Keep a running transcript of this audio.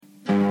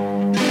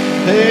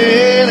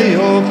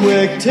Paleo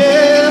quick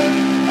tip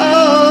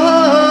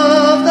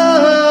of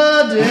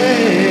the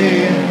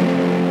day.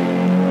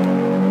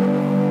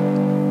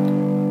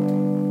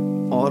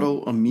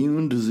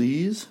 Autoimmune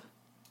disease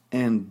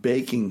and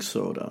baking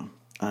soda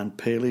on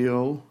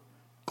Paleo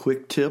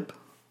quick tip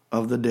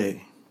of the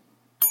day.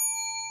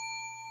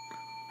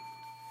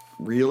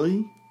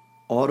 Really?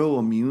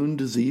 Autoimmune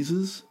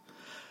diseases?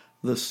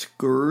 The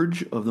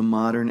scourge of the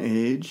modern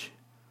age?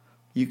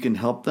 You can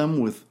help them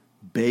with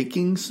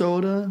baking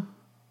soda?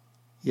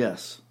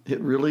 Yes,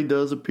 it really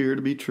does appear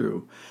to be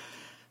true.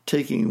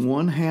 Taking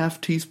 1/2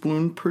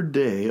 teaspoon per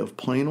day of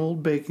plain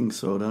old baking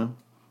soda,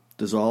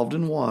 dissolved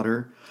in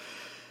water,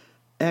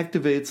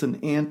 activates an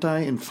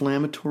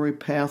anti-inflammatory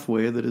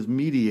pathway that is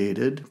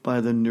mediated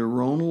by the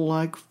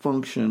neuronal-like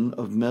function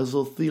of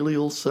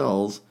mesothelial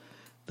cells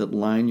that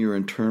line your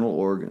internal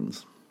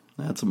organs.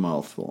 That's a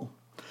mouthful.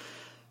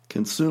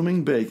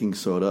 Consuming baking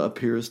soda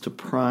appears to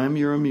prime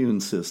your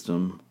immune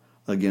system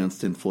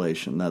against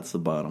inflation. That's the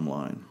bottom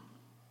line.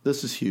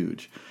 This is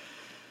huge.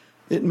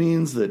 It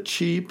means that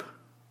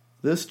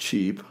this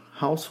cheap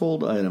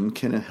household item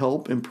can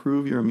help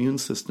improve your immune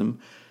system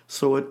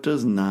so it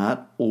does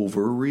not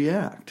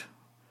overreact.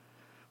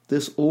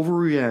 This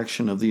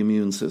overreaction of the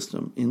immune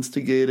system,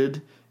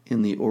 instigated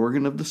in the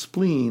organ of the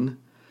spleen,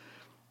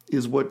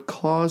 is what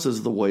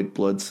causes the white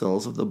blood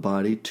cells of the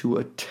body to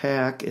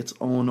attack its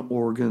own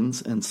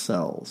organs and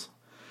cells.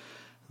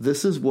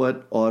 This is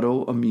what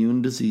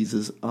autoimmune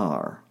diseases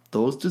are.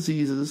 Those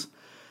diseases,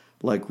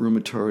 like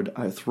rheumatoid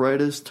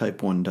arthritis,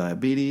 type 1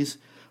 diabetes,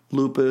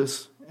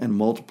 lupus, and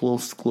multiple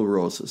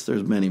sclerosis.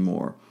 There's many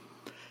more,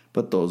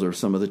 but those are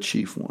some of the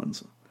chief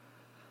ones.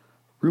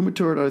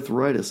 Rheumatoid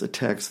arthritis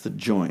attacks the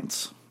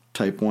joints.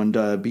 Type 1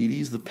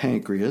 diabetes, the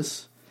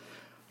pancreas.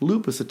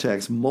 Lupus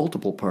attacks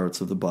multiple parts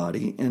of the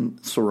body,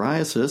 and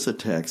psoriasis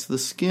attacks the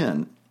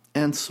skin,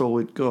 and so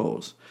it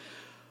goes.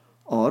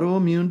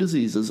 Autoimmune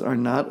diseases are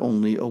not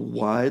only a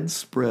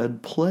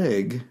widespread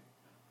plague,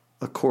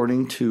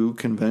 according to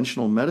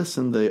conventional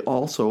medicine, they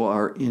also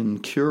are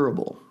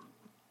incurable.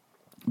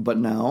 But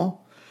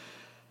now,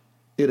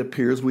 it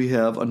appears we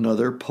have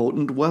another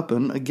potent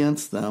weapon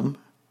against them,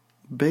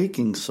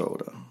 baking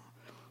soda,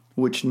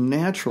 which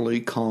naturally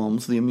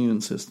calms the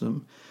immune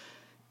system,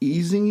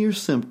 easing your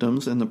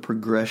symptoms and the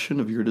progression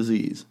of your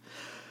disease.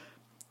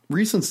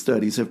 Recent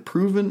studies have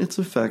proven its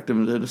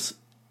effectiveness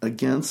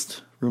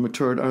against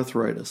rheumatoid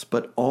arthritis,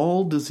 but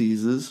all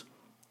diseases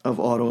of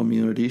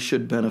autoimmunity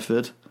should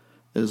benefit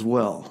as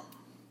well.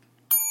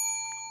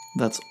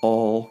 That's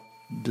all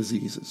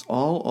diseases,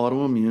 all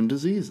autoimmune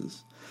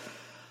diseases.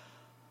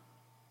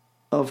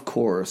 Of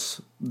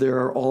course, there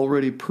are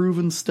already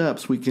proven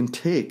steps we can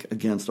take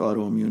against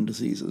autoimmune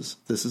diseases.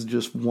 This is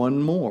just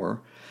one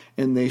more,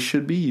 and they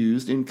should be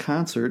used in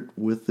concert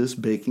with this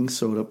baking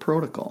soda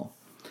protocol.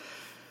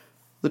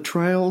 The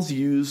trials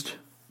used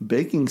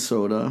baking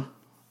soda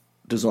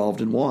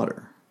dissolved in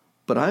water,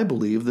 but I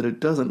believe that it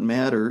doesn't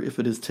matter if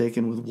it is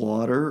taken with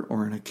water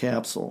or in a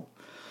capsule.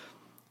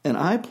 And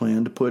I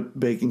plan to put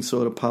baking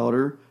soda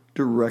powder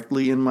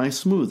directly in my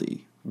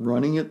smoothie,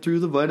 running it through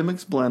the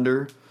Vitamix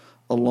blender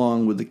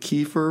along with the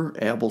kefir,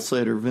 apple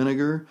cider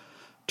vinegar,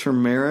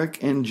 turmeric,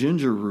 and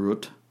ginger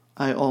root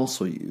I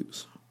also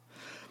use,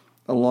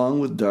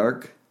 along with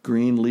dark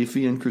green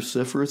leafy and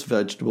cruciferous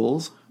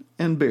vegetables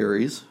and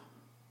berries,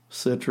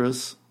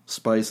 citrus,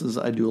 spices.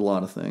 I do a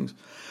lot of things.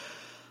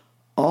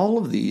 All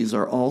of these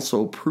are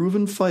also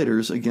proven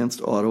fighters against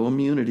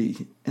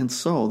autoimmunity, and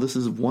so this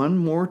is one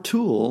more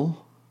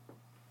tool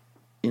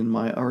in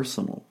my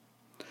arsenal.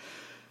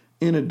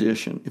 In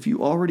addition, if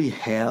you already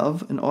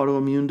have an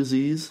autoimmune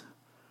disease,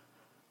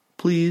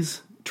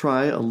 please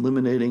try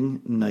eliminating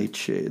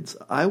nightshades.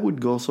 I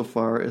would go so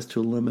far as to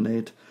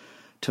eliminate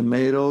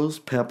tomatoes,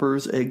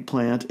 peppers,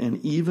 eggplant,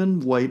 and even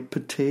white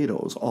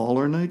potatoes. All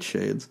are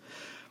nightshades.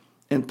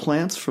 And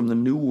plants from the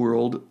New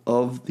World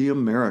of the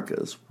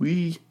Americas.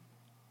 We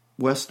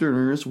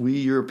Westerners, we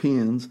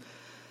Europeans,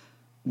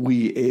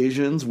 we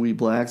Asians, we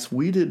blacks,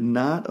 we did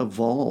not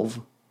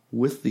evolve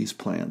with these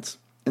plants.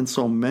 And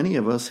so many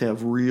of us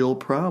have real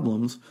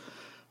problems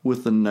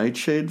with the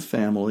nightshade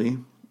family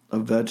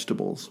of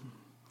vegetables.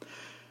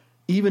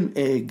 Even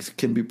eggs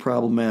can be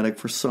problematic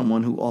for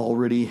someone who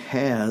already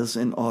has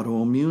an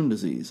autoimmune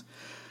disease.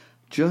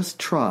 Just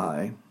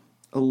try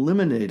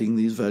eliminating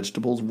these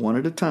vegetables one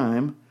at a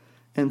time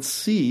and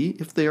see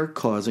if they are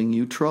causing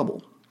you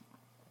trouble.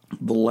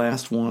 The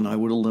last one I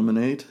would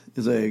eliminate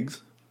is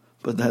eggs,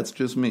 but that's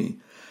just me.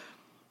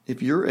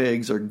 If your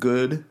eggs are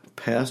good,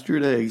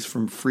 pastured eggs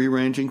from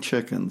free-ranging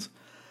chickens,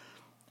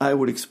 I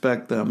would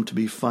expect them to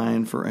be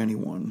fine for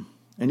anyone.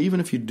 And even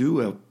if you do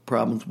have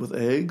problems with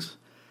eggs,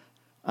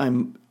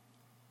 in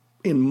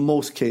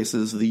most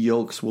cases, the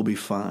yolks will be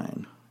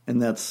fine.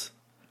 And that's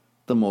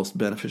the most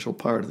beneficial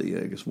part of the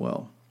egg as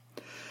well.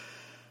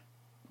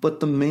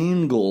 But the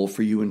main goal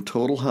for you in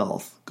total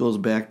health goes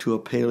back to a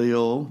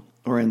paleo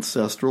or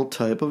ancestral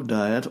type of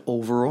diet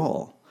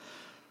overall.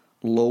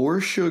 Lower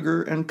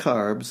sugar and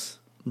carbs,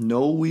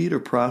 no wheat or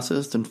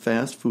processed and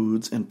fast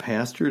foods, and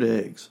pastured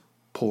eggs,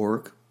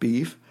 pork,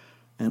 beef,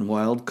 and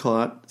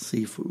wild-caught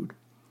seafood.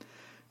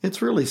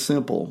 It's really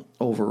simple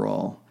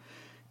overall.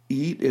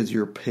 Eat as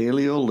your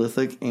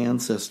Paleolithic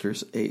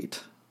ancestors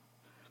ate.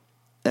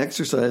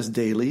 Exercise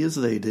daily as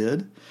they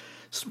did.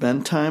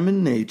 Spend time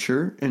in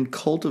nature and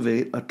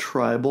cultivate a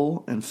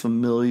tribal and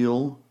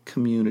familial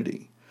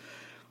community.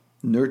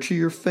 Nurture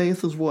your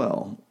faith as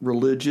well.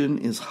 Religion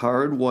is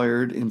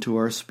hardwired into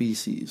our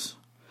species.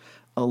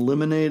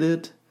 Eliminate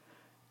it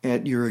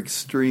at your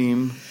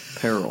extreme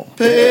peril.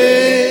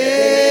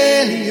 Paleo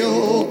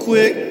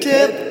quick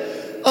tip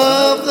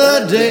of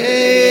the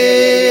day.